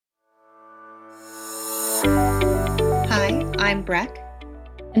Hi, I'm Breck,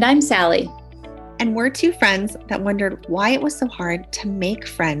 And I'm Sally. and we're two friends that wondered why it was so hard to make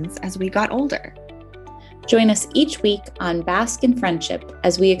friends as we got older. Join us each week on Bask in Friendship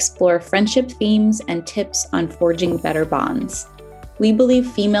as we explore friendship themes and tips on forging better bonds. We believe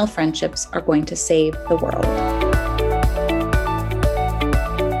female friendships are going to save the world.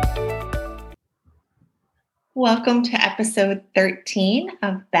 Welcome to episode 13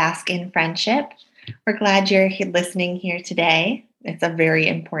 of Bask in Friendship. We're glad you're listening here today. It's a very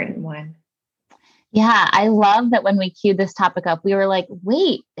important one. Yeah, I love that when we queued this topic up, we were like,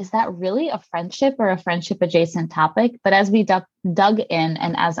 wait, is that really a friendship or a friendship adjacent topic? But as we dug in,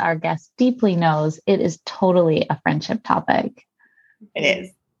 and as our guest deeply knows, it is totally a friendship topic. It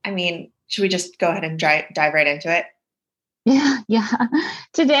is. I mean, should we just go ahead and dive right into it? Yeah.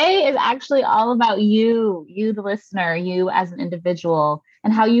 Today is actually all about you, the listener, you as an individual,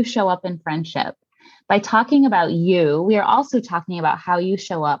 and how you show up in friendship. By talking about you, we are also talking about how you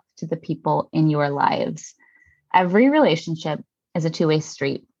show up to the people in your lives. Every relationship is a two-way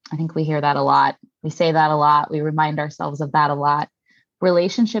street. I think we hear that a lot. We say that a lot. We remind ourselves of that a lot.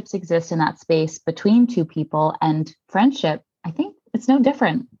 Relationships exist in that space between two people, and friendship, I think it's no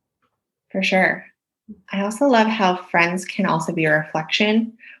different. For sure. I also love how friends can also be a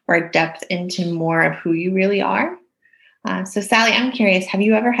reflection or a depth into more of who you really are. So Sally, I'm curious, have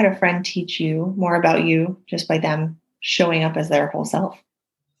you ever had a friend teach you more about you just by them showing up as their whole self?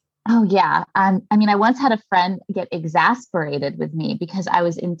 Oh, yeah. I once had a friend get exasperated with me because I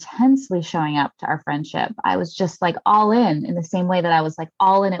was intensely showing up to our friendship. I was just like all in the same way that I was like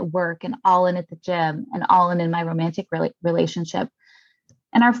all in at work and all in at the gym and all in my romantic relationship.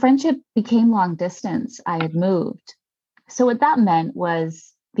 And our friendship became long distance. I had moved. So what that meant was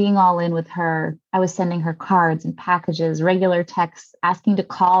being all in with her. I was sending her cards and packages, regular texts, asking to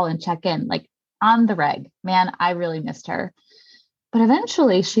call and check in, like on the reg. Man, I really missed her. But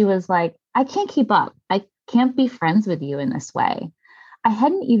eventually she was like, I can't keep up. I can't be friends with you in this way. I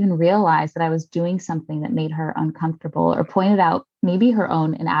hadn't even realized that I was doing something that made her uncomfortable or pointed out maybe her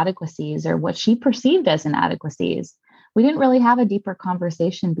own inadequacies or what she perceived as inadequacies. We didn't really have a deeper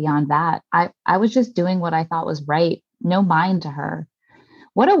conversation beyond that. I was just doing what I thought was right, no mind to her.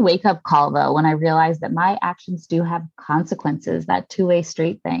 What a wake-up call, though, when I realized that my actions do have consequences, that two-way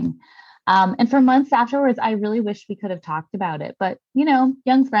street thing. And for months afterwards, I really wish we could have talked about it. But, young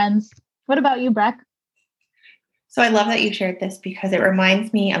friends. What about you, Breck? So I love that you shared this because it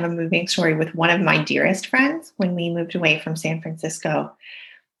reminds me of a moving story with one of my dearest friends when we moved away from San Francisco.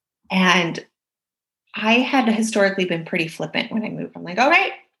 And I had historically been pretty flippant when I moved. I'm like, all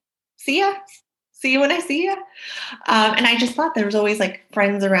right, see ya. See you when I see you. And I just thought there was always like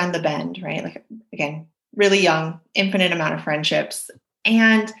friends around the bend, right? Like, again, really young, infinite amount of friendships.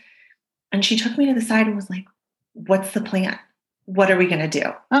 And she took me to the side and was like, what's the plan? What are we going to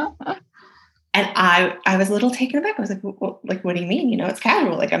do? And I was a little taken aback. I was like, well, like, what do you mean? It's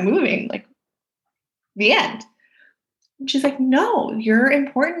casual. Like, I'm moving. Like, the end. And she's like, no, you're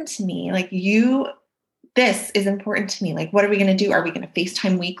important to me. Like, this is important to me. Like, what are we going to do? Are we going to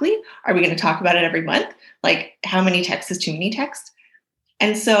FaceTime weekly? Are we going to talk about it every month? Like, how many texts is too many texts?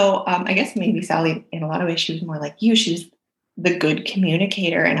 And so I guess maybe Sally, in a lot of ways, she was more like you. She was the good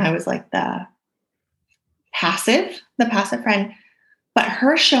communicator. And I was like the passive friend. But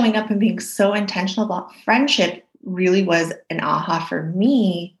her showing up and being so intentional about friendship really was an aha for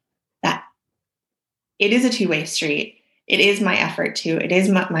me that it is a two-way street. It is my effort too. It is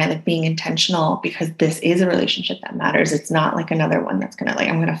my like being intentional because this is a relationship that matters. It's not like another one that's gonna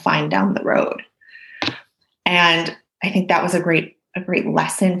I'm gonna find down the road. And I think that was a great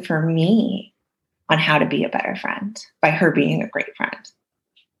lesson for me on how to be a better friend by her being a great friend.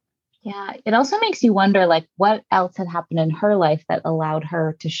 Yeah, it also makes you wonder, like, what else had happened in her life that allowed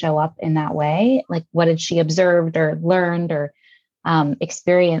her to show up in that way? Like, what had she observed or learned or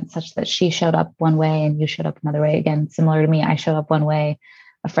experience such that she showed up one way and you showed up another way? Again, similar to me, I showed up one way,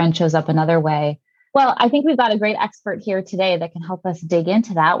 a friend shows up another way. Well, I think we've got a great expert here today that can help us dig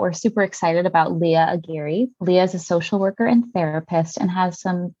into that. We're super excited about Leah Aguirre. Leah is a social worker and therapist and has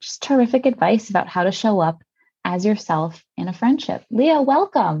some just terrific advice about how to show up as yourself in a friendship. Leah,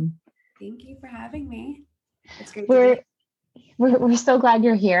 welcome. Thank you for having me. It's great We're so glad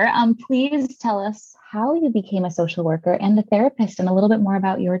you're here. Please tell us how you became a social worker and a therapist and a little bit more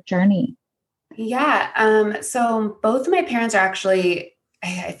about your journey. Yeah. So both of my parents are actually,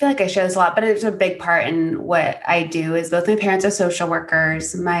 I feel like I share this a lot, but it's a big part in what I do is both my parents are social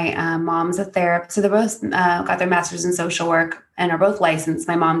workers. My mom's a therapist. So they both got their master's in social work and are both licensed.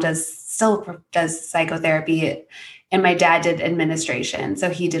 My mom still does psychotherapy and my dad did administration. So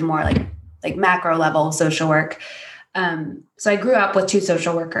he did more like like macro level social work. So I grew up with 2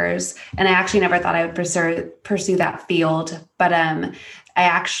 social workers, and I actually never thought I would pursue that field. But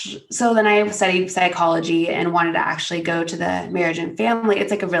so then I studied psychology and wanted to actually go to the marriage and family.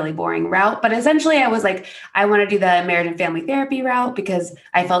 It's like a really boring route, but essentially I was like, I want to do the marriage and family therapy route because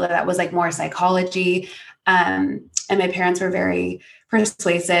I felt that was like more psychology. And my parents were very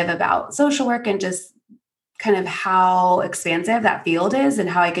persuasive about social work and just kind of how expansive that field is and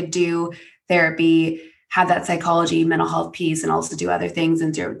how I could do therapy, have that psychology, mental health piece, and also do other things.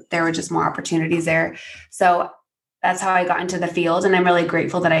 And there were just more opportunities there. So that's how I got into the field. And I'm really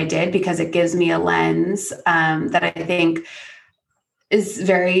grateful that I did, because it gives me a lens that I think is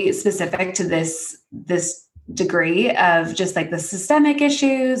very specific to this degree of just like the systemic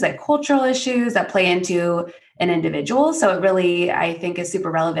issues, like cultural issues that play into an individual. So it really, I think, is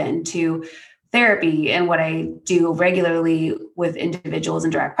super relevant to therapy. And what I do regularly with individuals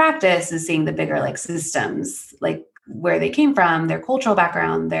in direct practice is seeing the bigger like systems, like where they came from, their cultural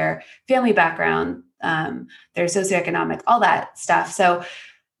background, their family background, their socioeconomic, all that stuff. So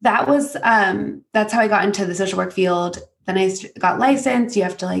that was, that's how I got into the social work field. Then I got licensed. You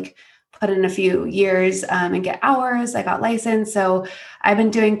have to like put in a few years and get hours. I got licensed. So I've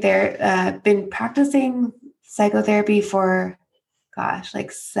been been practicing psychotherapy for,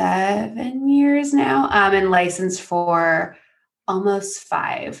 like 7 years now, and licensed for almost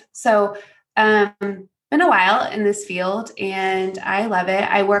 5. So, been a while in this field and I love it.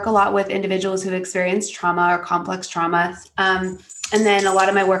 I work a lot with individuals who experience trauma or complex trauma. And then a lot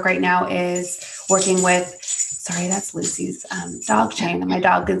of my work right now is working with, sorry, that's Lucy's dog chain. And my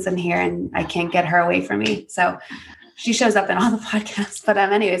dog is in here and I can't get her away from me. So she shows up in all the podcasts. But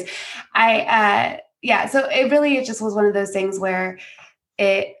anyways, so it just was one of those things where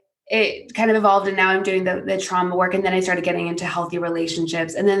it kind of evolved, and now I'm doing the trauma work. And then I started getting into healthy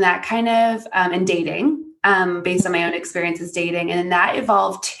relationships, and then that kind of, and dating, based on my own experiences dating. And then that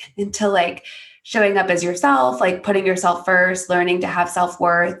evolved into like showing up as yourself, like putting yourself first, learning to have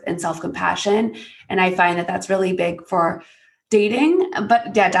self-worth and self-compassion. And I find that that's really big for dating,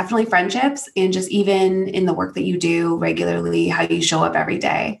 but yeah, definitely friendships, and just even in the work that you do regularly, how you show up every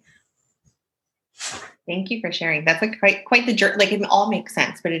day. Thank you for sharing. That's like quite the journey. Like it all makes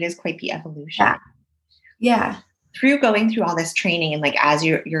sense, but it is quite the evolution. Yeah. Through going through all this training, and like as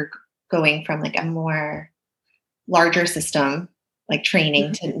you're going from like a more larger system, like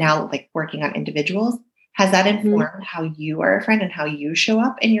training, to now like working on individuals, has that informed how you are a friend and how you show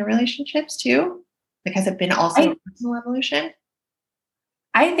up in your relationships too? Like, has it been also a personal evolution?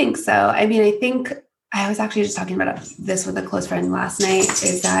 I think so. I mean, I think I was actually just talking about this with a close friend last night,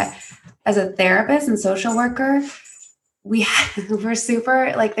 is that as a therapist and social worker, we're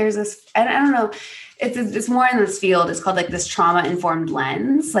super, like, there's this, I don't know, it's more in this field. It's called like this trauma informed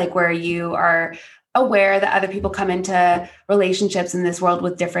lens, like where you are aware that other people come into relationships in this world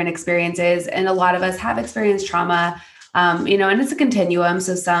with different experiences. And a lot of us have experienced trauma, and it's a continuum.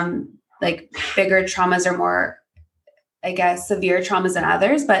 So some like bigger traumas are more, I guess, severe traumas than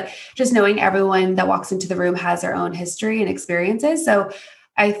others, but just knowing everyone that walks into the room has their own history and experiences. So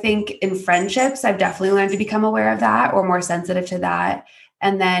I think in friendships, I've definitely learned to become aware of that, or more sensitive to that.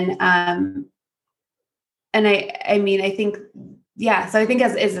 And then, and I think, so I think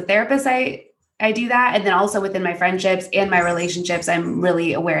as a therapist, I do that. And then also within my friendships and my relationships, I'm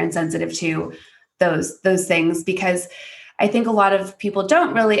really aware and sensitive to those things, because I think a lot of people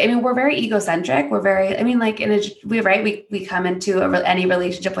don't really, we're very egocentric. We're very, we come into any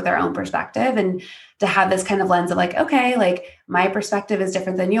relationship with our own perspective, and to have this kind of lens of like, okay, like my perspective is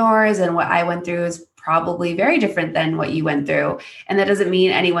different than yours, and what I went through is probably very different than what you went through. And that doesn't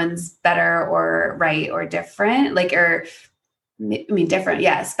mean anyone's better or right or different, different,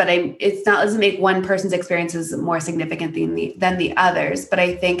 yes, but doesn't make one person's experiences more significant than the others. But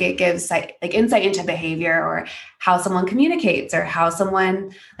I think it gives insight into behavior, or how someone communicates, or how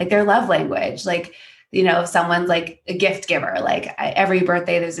someone, like their love language, like, if someone's like a gift giver, like every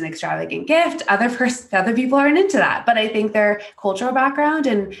birthday there's an extravagant gift, other people aren't into that. But I think their cultural background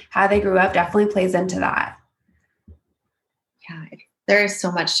and how they grew up definitely plays into that. Yeah, there is so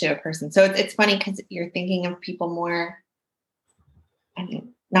much to a person. So it's funny because you're thinking of people more,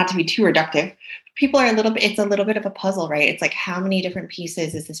 not to be too reductive, people are it's a little bit of a puzzle, right? It's like, how many different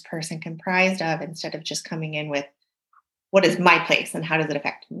pieces is this person comprised of, instead of just coming in with, what is my place and how does it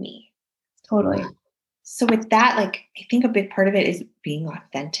affect me? Totally. So with that, like, I think a big part of it is being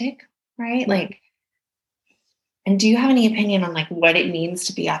authentic, right? Like, and do you have any opinion on like what it means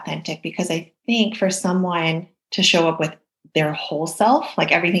to be authentic? Because I think for someone to show up with their whole self,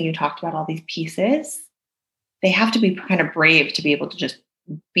 like everything you talked about, all these pieces, they have to be kind of brave to be able to just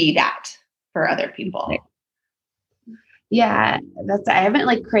be that. for other people. Yeah, I haven't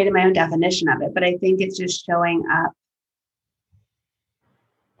like created my own definition of it, but I think it's just showing up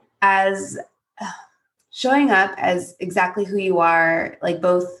as exactly who you are, like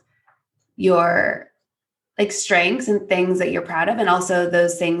both your like strengths and things that you're proud of, and also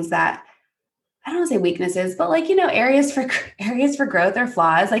those things that I don't want to say weaknesses, but like, areas for growth or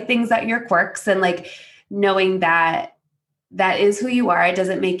flaws, like things that your quirks, and like knowing that that is who you are. It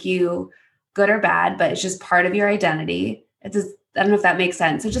doesn't make you good or bad, but it's just part of your identity. It's just, I don't know if that makes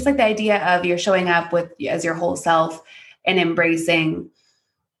sense. So just like the idea of you're showing up as your whole self and embracing,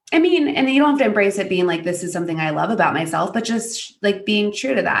 and you don't have to embrace it being like, this is something I love about myself, but just like being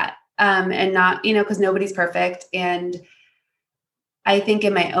true to that. And not, because nobody's perfect. And I think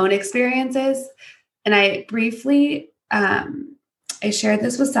in my own experiences, and I briefly, I shared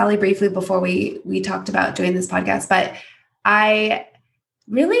this with Sally briefly before we talked about doing this podcast, but I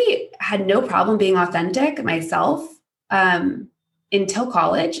really had no problem being authentic myself until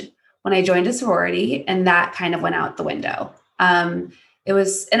college when I joined a sorority, and that kind of went out the window. It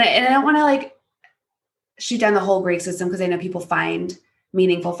was, and I don't want to like shoot down the whole Greek system, because I know people find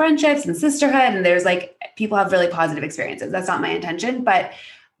meaningful friendships and sisterhood, and there's like people have really positive experiences. That's not my intention, but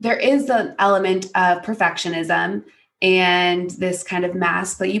there is the element of perfectionism and this kind of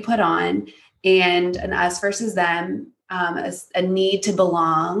mask that you put on, and an us versus them, a need to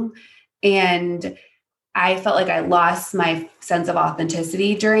belong. And I felt like I lost my sense of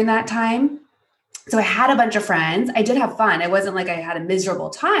authenticity during that time. So I had a bunch of friends. I did have fun. It wasn't like I had a miserable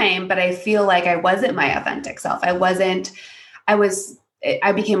time, but I feel like I wasn't my authentic self. I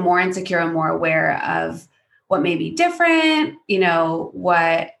became more insecure and more aware of what may be different,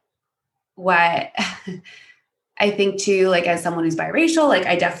 what I think too, like as someone who's biracial, like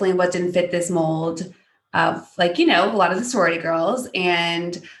I definitely didn't fit this mold of like, a lot of the sorority girls.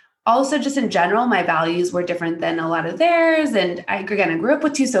 And also just in general, my values were different than a lot of theirs. And I grew up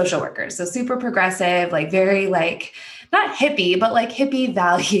with two social workers. So super progressive, like very like, not hippie, but like hippie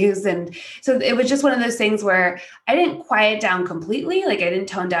values. And so it was just one of those things where I didn't quiet down completely. Like I didn't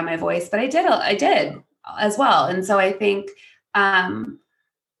tone down my voice, but I did as well. And so I think,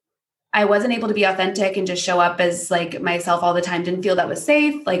 I wasn't able to be authentic and just show up as like myself all the time. Didn't feel that was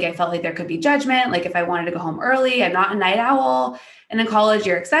safe. Like I felt like there could be judgment. Like if I wanted to go home early, I'm not a night owl. And in college,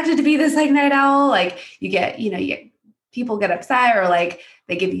 you're expected to be this like night owl. Like people get upset or like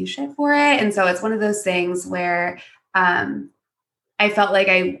they give you shit for it. And so it's one of those things where I felt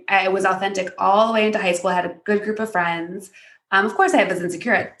like I was authentic all the way into high school. I had a good group of friends. Of course, I was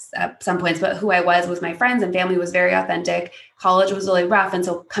insecure at some points, but who I was with my friends and family was very authentic. College was really rough. And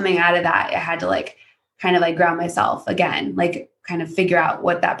so coming out of that, I had to like kind of like ground myself again, like kind of figure out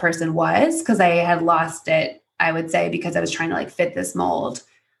what that person was, because I had lost it, I would say, because I was trying to like fit this mold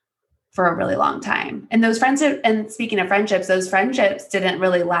for a really long time. And those friendships, and speaking of friendships, those friendships didn't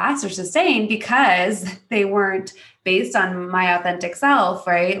really last or sustain because they weren't based on my authentic self,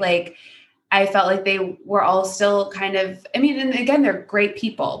 right? Like I felt like they were all still kind of, and again, they're great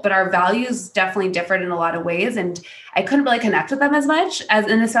people, but our values definitely differed in a lot of ways. And I couldn't really connect with them as much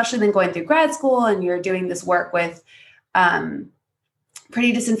and especially then going through grad school and you're doing this work with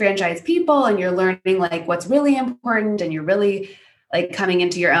pretty disenfranchised people and you're learning like what's really important and you're really like coming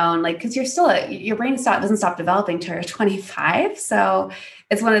into your own, like, cause your brain doesn't stop developing till you're 25. So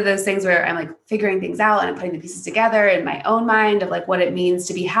it's one of those things where I'm like figuring things out and I'm putting the pieces together in my own mind of like what it means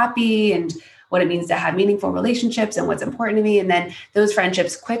to be happy and what it means to have meaningful relationships and what's important to me. And then those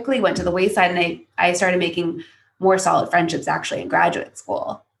friendships quickly went to the wayside and I started making more solid friendships actually in graduate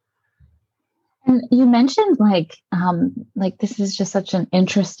school. And you mentioned like this is just such an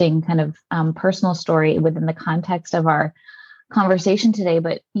interesting kind of personal story within the context of our conversation today,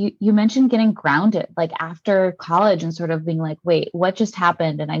 but you mentioned getting grounded like after college and sort of being like, wait, what just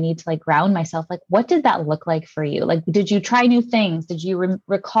happened? And I need to like ground myself. Like, what did that look like for you? Like, did you try new things? Did you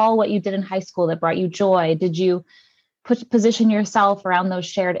recall what you did in high school that brought you joy? Did you position yourself around those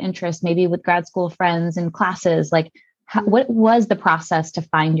shared interests, maybe with grad school friends and classes? Like, what was the process to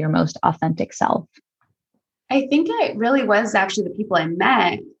find your most authentic self? I think it really was actually the people I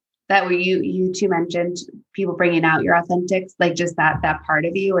met that were you two mentioned, people bringing out your authentic, like just that part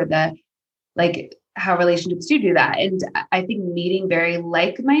of you or the, like how relationships do that. And I think meeting very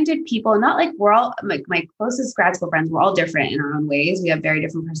like-minded people, not like we're all like my closest grad school friends, we're all different in our own ways. We have very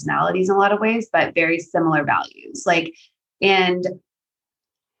different personalities in a lot of ways, but very similar values. Like, and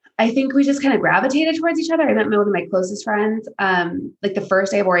I think we just kind of gravitated towards each other. I met one of my closest friends, like the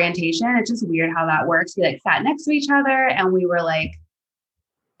first day of orientation. It's just weird how that works. We like sat next to each other and we were like,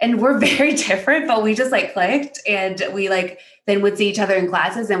 and we're very different, but we just like clicked, and we like then would see each other in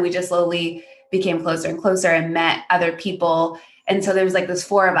classes, and we just slowly became closer and closer and met other people. And so there was like this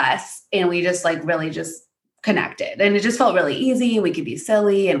 4 of us, and we just like really just connected, and it just felt really easy. We could be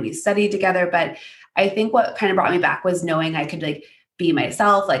silly, and we studied together. But I think what kind of brought me back was knowing I could like be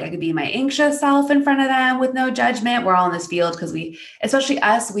myself. Like I could be my anxious self in front of them with no judgment. We're all in this field because we, especially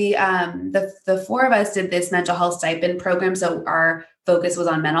us, we, the 4 of us did this mental health stipend program. So our focus was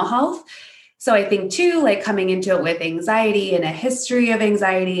on mental health. So I think too, like coming into it with anxiety and a history of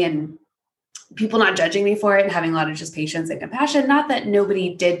anxiety and people not judging me for it and having a lot of just patience and compassion, not that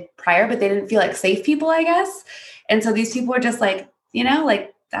nobody did prior, but they didn't feel like safe people, I guess. And so these people were just like,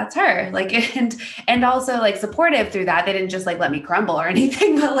 like, that's her, like, and also like supportive through that. They didn't just like let me crumble or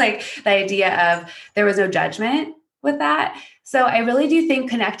anything, but like the idea of there was no judgment with that. So I really do think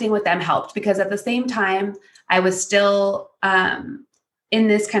connecting with them helped, because at the same time, I was still in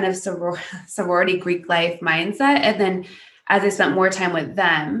this kind of sorority Greek life mindset. And then as I spent more time with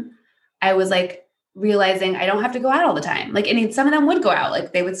them, I was like realizing I don't have to go out all the time. Like, and some of them would go out,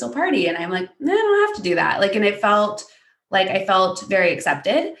 like they would still party. And I'm like, no, I don't have to do that. Like, and it felt like I felt very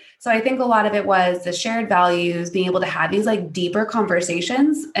accepted. So I think a lot of it was the shared values, being able to have these like deeper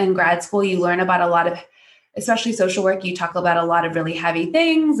conversations. In grad school, you learn about a lot of, especially social work, you talk about a lot of really heavy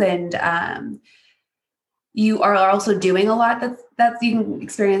things. And you are also doing a lot that's you can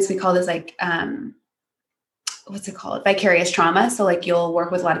experience. We call this like, what's it called? Vicarious trauma. So like you'll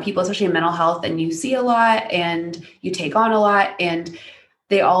work with a lot of people, especially in mental health, and you see a lot and you take on a lot, and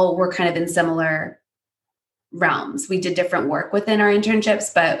they all were kind of in similar realms. We did different work within our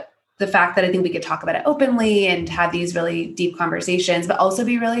internships, but the fact that I think we could talk about it openly and have these really deep conversations, but also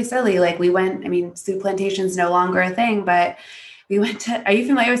be really silly. Like we went, I mean, soup plantation is no longer a thing, but we went to, are you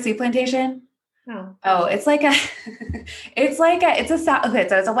familiar with soup plantation? No. Oh, it's a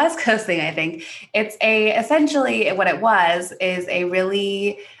West Coast thing. I think essentially what it was is a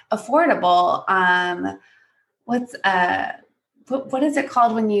really affordable, what is it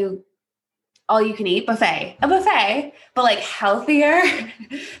called when you all you can eat a buffet, but like healthier.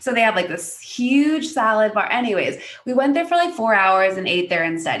 So they have like this huge salad bar. Anyways, we went there for like 4 hours and ate there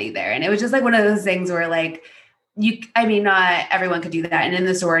and studied there. And it was just like one of those things where like, not everyone could do that. And in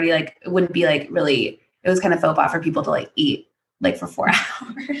the sorority, like it wouldn't be like really, it was kind of faux pas for people to like eat like for 4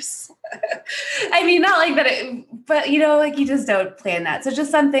 hours. Not like that, but like you just don't plan that. So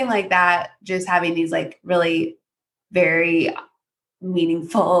just something like that, just having these like really very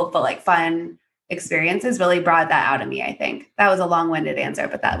meaningful, but like fun experiences really brought that out of me. I think that was a long-winded answer,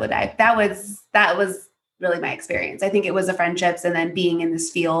 but that was really my experience. I think it was the friendships and then being in this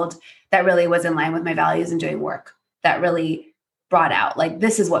field that really was in line with my values and doing work that really brought out like,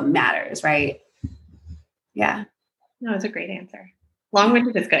 this is what matters. Right. Yeah. No, it's a great answer.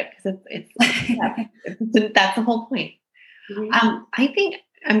 Long-winded is good because that's the whole point. Mm-hmm. I think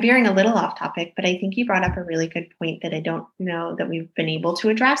I'm veering a little off topic, but I think you brought up a really good point that I don't know that we've been able to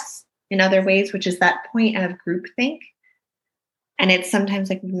address in other ways, which is that point of groupthink. And it's sometimes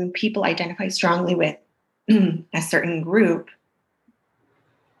like when people identify strongly with a certain group,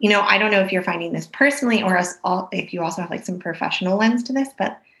 I don't know if you're finding this personally or if you also have like some professional lens to this,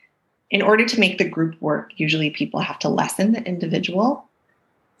 but in order to make the group work, usually people have to lessen the individual.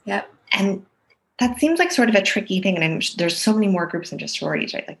 Yep. And that seems like sort of a tricky thing. And there's so many more groups than just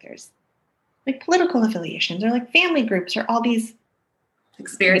sororities, right? Like there's like political affiliations or like family groups or all these like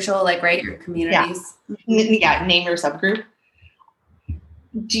spiritual, like, right, your communities. Yeah. Name your subgroup.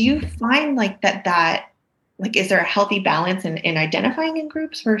 Do you find like that like, is there a healthy balance in identifying in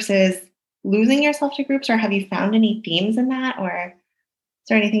groups versus losing yourself to groups? Or have you found any themes in that? Or is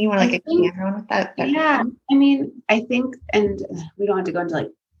there anything you want to like expand on with that? Yeah. I think, and we don't have to go into like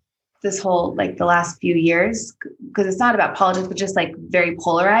this whole, like the last few years, because it's not about politics, but just like very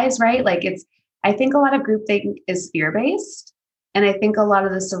polarized, right? Like I think a lot of groupthink is fear-based. And I think a lot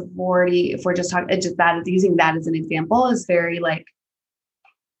of the sorority, if we're just talking, using that as an example, is very like,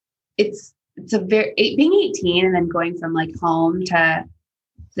 being 18 and then going from like home to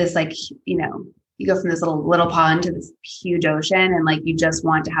this, like, you go from this little pond to this huge ocean, and like, you just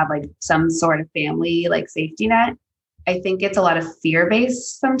want to have like some sort of family, like safety net. I think it's a lot of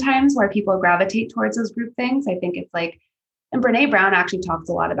fear-based sometimes where people gravitate towards those group things. I think it's like, and Brene Brown actually talks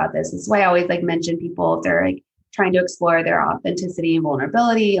a lot about this. This is why I always like mention people if they're like trying to explore their authenticity and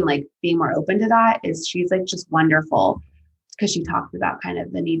vulnerability and like being more open to that, is she's like just wonderful because she talks about kind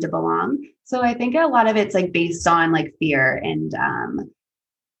of the need to belong. So I think a lot of it's like based on like fear. And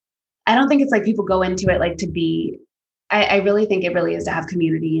I don't think it's like people go into it like to be, I really think it really is to have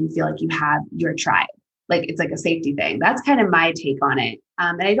community and feel like you have your tribe. Like it's like a safety thing. That's kind of my take on it.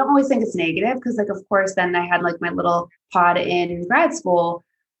 And I don't always think it's negative because like, of course, then I had like my little pod in grad school.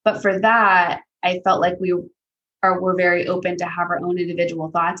 But for that, I felt like we're very open to have our own individual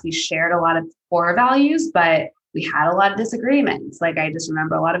thoughts. We shared a lot of core values, but we had a lot of disagreements. Like I just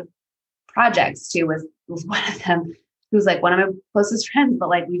remember a lot of projects too was one of them who's like one of my closest friends, but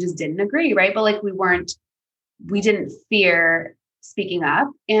like we just didn't agree, right? But like we didn't fear speaking up.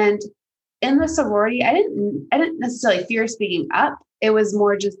 And in the sorority, I didn't necessarily fear speaking up. It was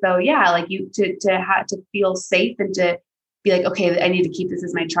more just though, yeah, like you to have to feel safe and to be like, okay, I need to keep this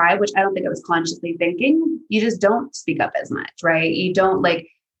as my tribe, which I don't think I was consciously thinking. You just don't speak up as much, right? You don't like,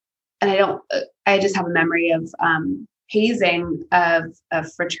 and I just have a memory of hazing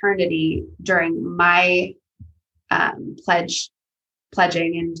of fraternity during my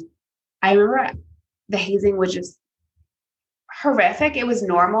pledging. And I remember the hazing was just horrific. It was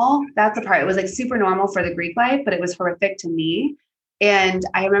normal. That's the part. It was like super normal for the Greek life, but it was horrific to me. And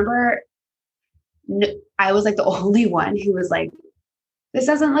I remember I was like the only one who was like, this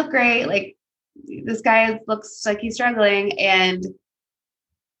doesn't look great. Like this guy looks like he's struggling, and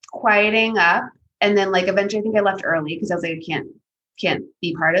quieting up. And then like eventually I think I left early because I was like, I can't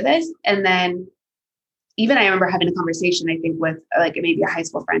be part of this. And then even I remember having a conversation, I think with like maybe a high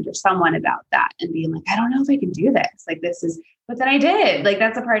school friend or someone about that and being like, I don't know if I can do this. Like this is, but then I did. Like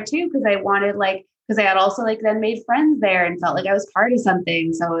that's a part too, because I wanted like, because I had also like then made friends there and felt like I was part of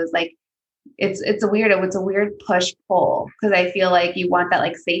something. So it was like, it's a weird push pull, because I feel like you want that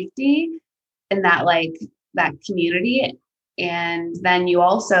like safety and that like that community. And then you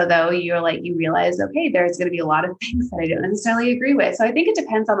also, though, you're like, you realize, okay, there's going to be a lot of things that I don't necessarily agree with. So I think it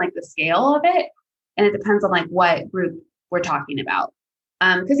depends on like the scale of it. And it depends on like what group we're talking about.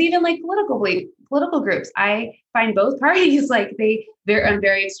 Because even like political groups, I find both parties like they're on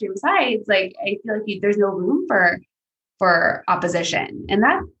very extreme sides. Like I feel like there's no room for opposition, and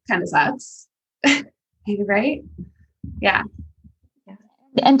that kind of sucks, right? Yeah.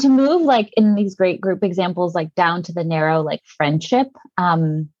 And to move like in these great group examples, like down to the narrow, like friendship,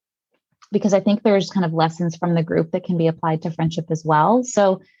 because I think there's kind of lessons from the group that can be applied to friendship as well.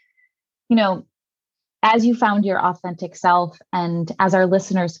 So, as you found your authentic self, and as our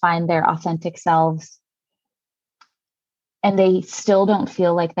listeners find their authentic selves, and they still don't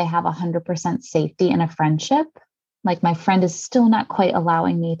feel like they have 100% safety in a friendship, like my friend is still not quite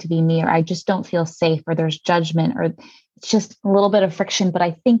allowing me to be me, or I just don't feel safe, or there's judgment, or it's just a little bit of friction, but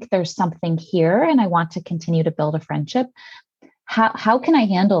I think there's something here and I want to continue to build a friendship. How can I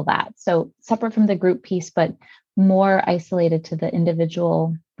handle that? So separate from the group piece, but more isolated to the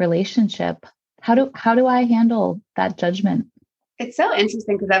individual relationship. How do I handle that judgment? It's so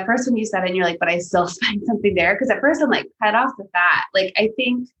interesting because at first when you said it, and you're like, but I still find something there. Because at first I'm like, cut off with that. Like, I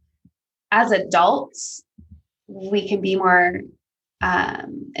think as adults, we can be more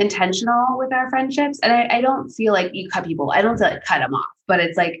intentional with our friendships. And I don't feel like you cut people. I don't feel like cut them off, but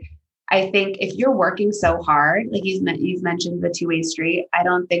it's like, I think if you're working so hard, like you've mentioned the two-way street, I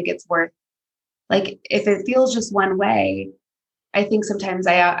don't think it's worth, like, if it feels just one way, I think sometimes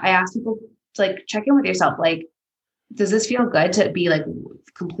I ask people to like check in with yourself. Like, does this feel good to be like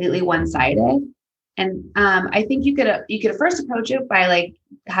completely one-sided? And I think you could first approach it by like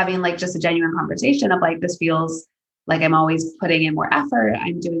having like just a genuine conversation of like, this feels like I'm always putting in more effort.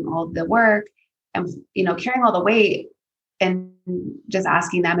 I'm doing all the work. I'm, carrying all the weight, and just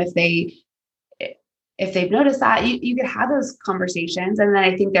asking them if they've noticed that. You could have those conversations. And then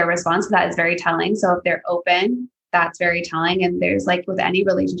I think their response to that is very telling. So if they're open, that's very telling. And there's like with any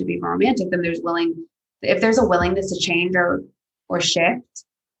relationship, even romantic, then if there's a willingness to change or shift,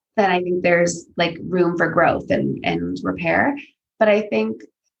 then I think there's like room for growth and repair. But I think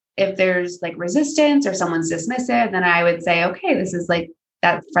if there's like resistance or someone's dismissive, then I would say, okay, this is like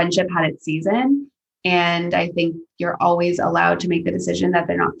that friendship had its season. And I think you're always allowed to make the decision that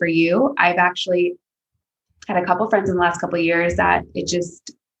they're not for you. I've actually had a couple friends in the last couple of years that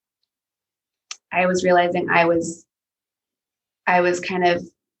I was realizing I was kind of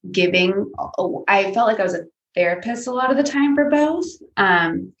giving, I felt like I was a therapist a lot of the time for both,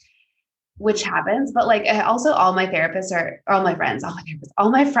 which happens, but like also all my friends are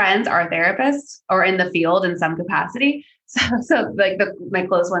therapists or in the field in some capacity. So like my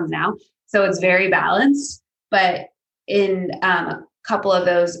close ones now. So it's very balanced, but in a couple of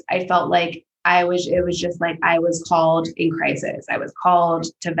those, I felt like it was just like, I was called in crisis. I was called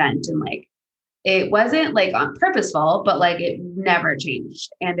to vent, and like, it wasn't like on purposeful, but like it never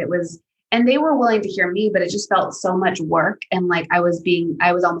changed. And they were willing to hear me, but it just felt so much work. And like, I was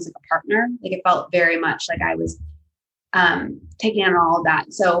almost like a partner. Like it felt very much like I was taking on all of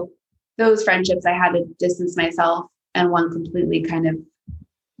that. So those friendships, I had to distance myself, and one completely kind of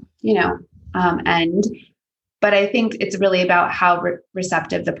end. But I think it's really about how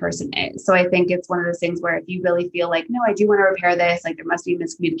receptive the person is. So I think it's one of those things where if you really feel like, no, I do want to repair this, like there must be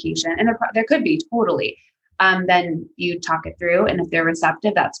miscommunication, and there could be totally, then you talk it through. And if they're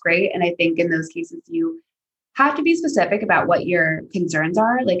receptive, that's great. And I think in those cases, you have to be specific about what your concerns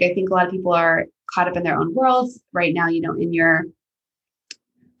are. Like, I think a lot of people are caught up in their own worlds right now, I don't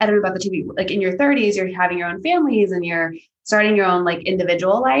know about the two people, like in your 30s, you're having your own families and you're starting your own like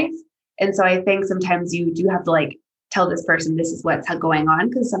individual life. And so I think sometimes you do have to like tell this person this is what's going on,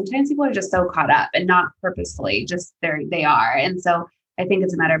 because sometimes people are just so caught up and not purposefully, just they are. And so I think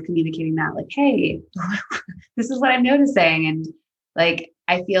it's a matter of communicating that, like, hey, this is what I'm noticing. And like,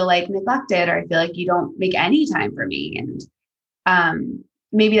 I feel like neglected, or I feel like you don't make any time for me. And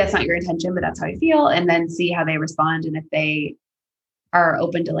maybe that's not your intention, but that's how I feel. And then see how they respond. And if they are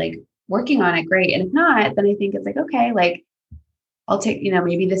open to like working on it, great. And if not, then I think it's like, okay, like I'll take,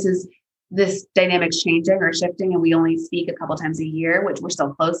 maybe this dynamic's changing or shifting and we only speak a couple times a year, which we're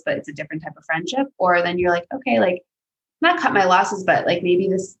still close, but it's a different type of friendship. Or then you're like, okay, like not cut my losses, but like maybe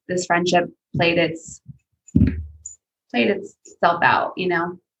this friendship played itself out, I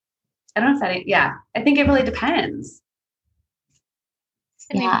don't know if that, yeah, I think it really depends.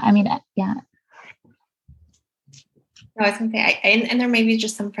 Yeah. I mean, yeah. No, I was gonna say, and there may be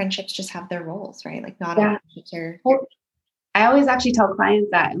just some friendships just have their roles, right? Like not all friendships are. I always actually tell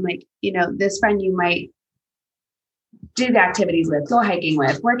clients that I'm like, this friend you might do the activities with, go hiking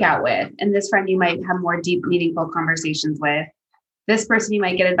with, work out with, and this friend you might have more deep, meaningful conversations with. This person you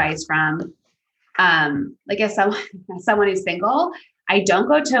might get advice from. Like as someone who's single, I don't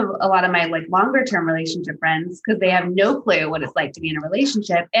go to a lot of my like longer term relationship friends because they have no clue what it's like to be in a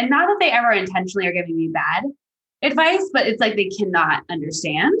relationship. And not that they ever intentionally are giving me bad advice, but it's like they cannot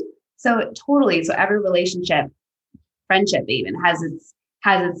understand. So every relationship, friendship even has its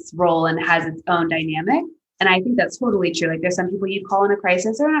role and has its own dynamic. And I think that's totally true. Like there's some people you'd call in a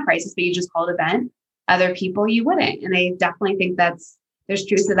crisis or not a crisis, but you just call it a vent. Other people you wouldn't. And I definitely think there's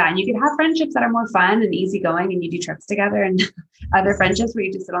truth to that. And you could have friendships that are more fun and easygoing and you do trips together, and other friendships where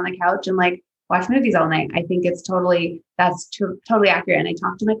you just sit on the couch and like watch movies all night. I think totally accurate. And I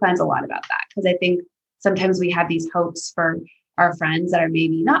talk to my clients a lot about that because I think sometimes we have these hopes for our friends that are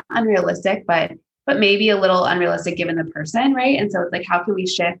maybe not unrealistic, but maybe a little unrealistic given the person, right? And so it's like, how can we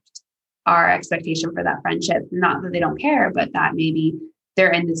shift our expectation for that friendship? Not that they don't care, but that maybe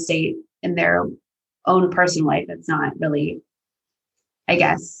they're in the state in their own personal life that's not really, I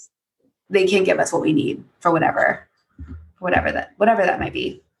guess, they can't give us what we need for whatever that might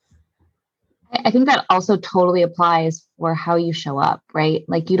be. I think that also totally applies for how you show up, right?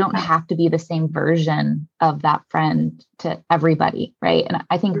 Like you don't have to be the same version of that friend to everybody, right? And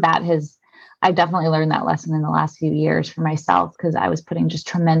I think I've definitely learned that lesson in the last few years for myself, because I was putting just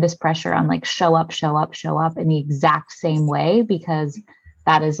tremendous pressure on like show up in the exact same way, because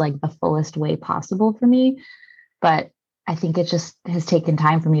that is like the fullest way possible for me. But I think it just has taken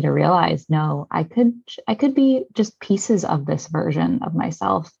time for me to realize, no, I could be just pieces of this version of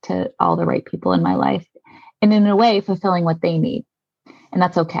myself to all the right people in my life, and in a way fulfilling what they need. And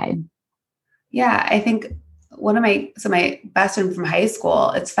that's okay. Yeah. I think my best friend from high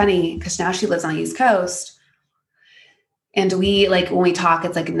school, it's funny because now she lives on the East Coast, and we like, when we talk,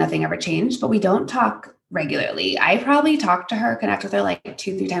 it's like nothing ever changed, but we don't talk regularly. I probably talk to her, connect with her like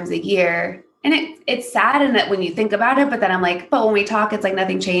 2-3 times a year. And it's sad in that when you think about it, but then I'm like, but when we talk, it's like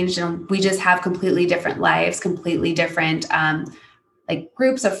nothing changed. And we just have completely different lives, completely different, like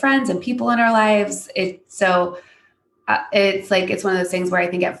groups of friends and people in our lives. It's like, it's one of those things where I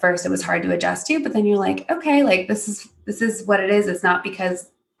think at first it was hard to adjust to, but then you're like, okay, like this is what it is. It's not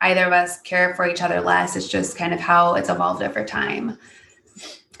because either of us care for each other less. It's just kind of how it's evolved over time.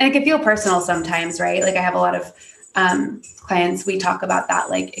 And it can feel personal sometimes, right? Like I have a lot of clients, we talk about that.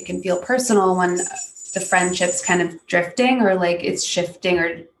 Like it can feel personal when the friendship's kind of drifting or like it's shifting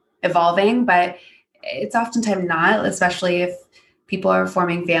or evolving, but it's oftentimes not, especially if people are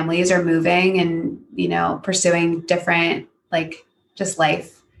forming families or moving and, pursuing different, like just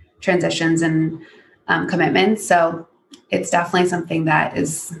life transitions and commitments. So it's definitely something that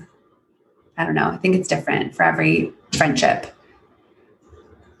is, I don't know, I think it's different for every friendship.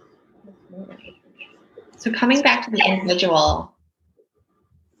 So coming back to the individual,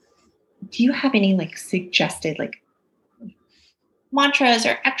 do you have any like suggested like mantras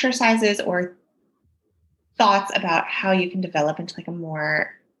or exercises or thoughts about how you can develop into like a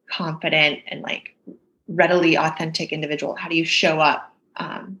more confident and like readily authentic individual? How do you show up?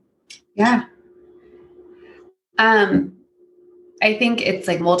 Yeah. I think it's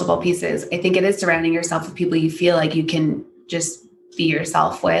like multiple pieces. I think it is surrounding yourself with people you feel like you can just be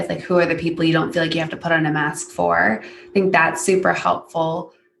yourself with? Like, who are the people you don't feel like you have to put on a mask for? I think that's super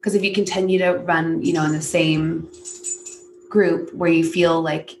helpful, because if you continue to run, in the same group where you feel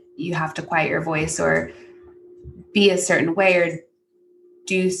like you have to quiet your voice or be a certain way or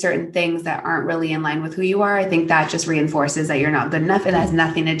do certain things that aren't really in line with who you are, I think that just reinforces that you're not good enough. It has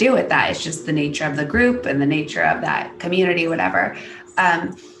nothing to do with that. It's just the nature of the group and the nature of that community, whatever.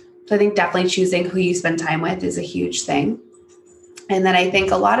 So I think definitely choosing who you spend time with is a huge thing. And then I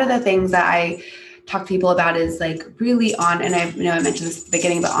think a lot of the things that I talk to people about is like really and I mentioned this at the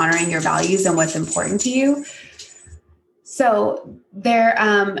beginning, but honoring your values and what's important to you. So there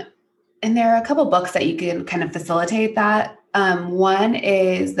are a couple books that you can kind of facilitate that. One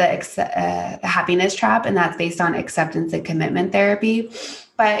is the Happiness Trap, and that's based on acceptance and commitment therapy.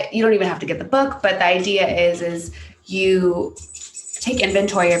 But you don't even have to get the book. But the idea is you take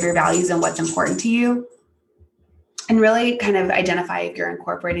inventory of your values and what's important to you, and really kind of identify if you're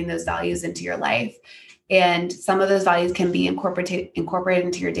incorporating those values into your life. And some of those values can be incorporated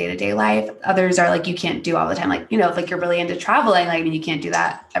into your day-to-day life. Others are like, you can't do all the time. Like, if like you're really into traveling, like, you can't do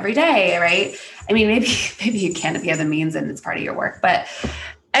that every day, right? I mean, maybe you can if you have the means and it's part of your work. But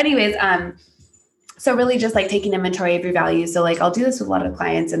anyways, so really just like taking inventory of your values. So like, I'll do this with a lot of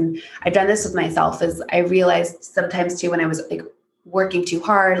clients, and I've done this with myself, is I realized sometimes too, when I was like working too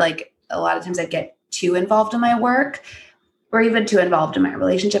hard, like a lot of times I'd get too involved in my work, or even too involved in my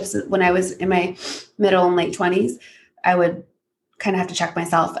relationships. When I was in my middle and late 20s, I would kind of have to check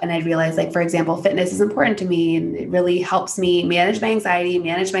myself. And I'd realize, like, for example, fitness is important to me, and it really helps me manage my anxiety,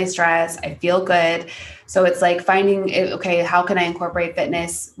 manage my stress. I feel good. So it's like finding, okay, how can I incorporate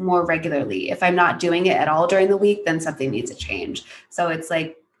fitness more regularly? If I'm not doing it at all during the week, then something needs to change. So it's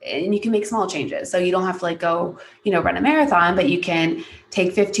like, and you can make small changes. So you don't have to like go, run a marathon, but you can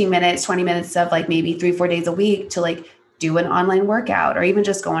take 15 minutes, 20 minutes of like maybe 3-4 days a week to like do an online workout, or even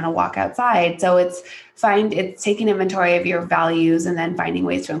just go on a walk outside. So it's taking inventory of your values and then finding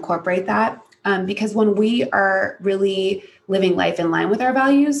ways to incorporate that. Because when we are really living life in line with our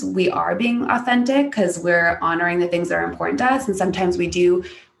values, we are being authentic because we're honoring the things that are important to us. And sometimes we do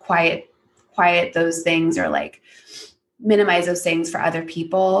quiet those things, or like minimize those things for other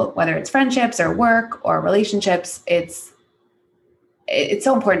people, whether it's friendships or work or relationships. It's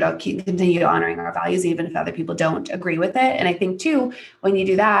so important to continue honoring our values, even if other people don't agree with it. And I think too, when you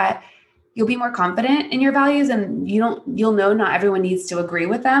do that, you'll be more confident in your values, and you'll know not everyone needs to agree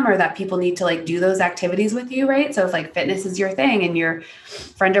with them, or that people need to like do those activities with you. Right. So if like fitness is your thing and your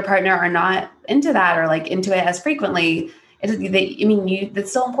friend or partner are not into that, or like into it as frequently, it's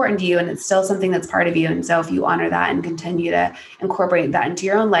still important to you, and it's still something that's part of you. And so if you honor that and continue to incorporate that into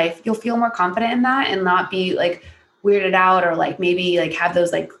your own life, you'll feel more confident in that and not be like weirded out, or like maybe like have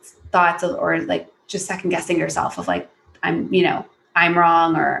those like thoughts of, or like just second guessing yourself of like, I'm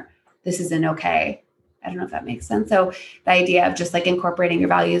wrong, or this isn't okay. I don't know if that makes sense. So the idea of just like incorporating your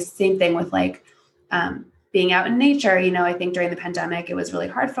values, same thing with like being out in nature. I think during the pandemic, it was really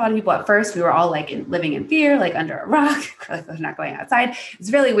hard for a lot of people. At first, we were all like living in fear, like under a rock, like we're not going outside.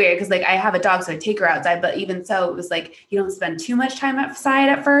 It's really weird because like I have a dog, so I take her outside. But even so, it was like, you don't spend too much time outside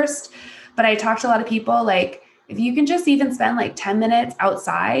at first. But I talked to a lot of people, like, if you can just even spend like 10 minutes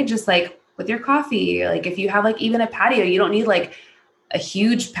outside, just like with your coffee, like if you have like even a patio, you don't need like a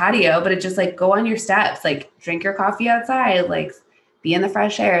huge patio, but it just like go on your steps, like drink your coffee outside, like be in the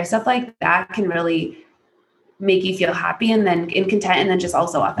fresh air, stuff like that can really make you feel happy and then in content, and then just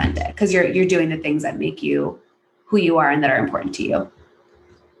also authentic, because you're doing the things that make you who you are and that are important to you.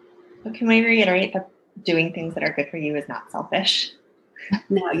 So can we reiterate that doing things that are good for you is not selfish?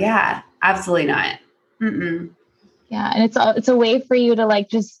 No, yeah, absolutely not. Mm-mm. Yeah. And it's a way for you to like,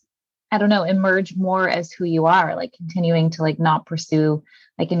 just, I don't know, emerge more as who you are, like continuing to like not pursue,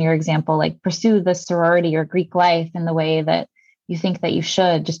 like in your example, like pursue the sorority or Greek life in the way that you think that you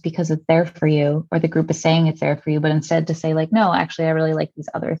should, just because it's there for you, or the group is saying it's there for you, but instead to say like, no, actually, I really like these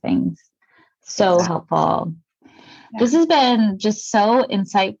other things. So helpful. Yeah. This has been just so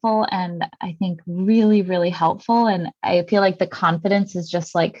insightful, and I think really, really helpful. And I feel like the confidence is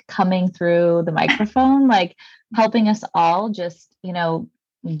just like coming through the microphone, like helping us all just,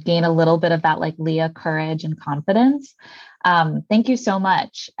 gain a little bit of that like Leah courage and confidence. Thank you so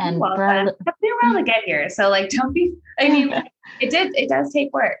much. And it took me a while to get here. So like, don't be, it does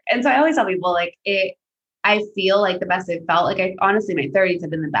take work. And so I always tell people like I feel like the best I've felt, like honestly, my 30s have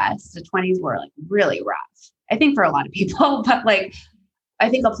been the best. The 20s were like really rough, I think, for a lot of people, but like, I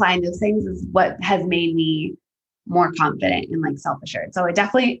think applying those things is what has made me more confident and like self-assured. So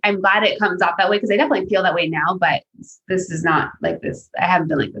I'm glad it comes off that way, because I definitely feel that way now, but this is not like this. I haven't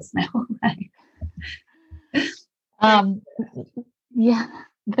been like this now. Yeah,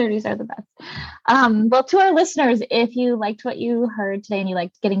 30s are the best. Well, to our listeners, if you liked what you heard today and you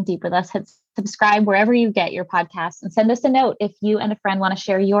liked getting deep with us, hit subscribe wherever you get your podcasts and send us a note if you and a friend want to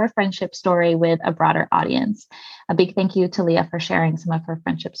share your friendship story with a broader audience. A big thank you to Leah for sharing some of her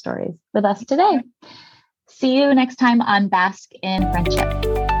friendship stories with us today. See you next time on Bask in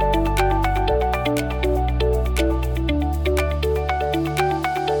Friendship.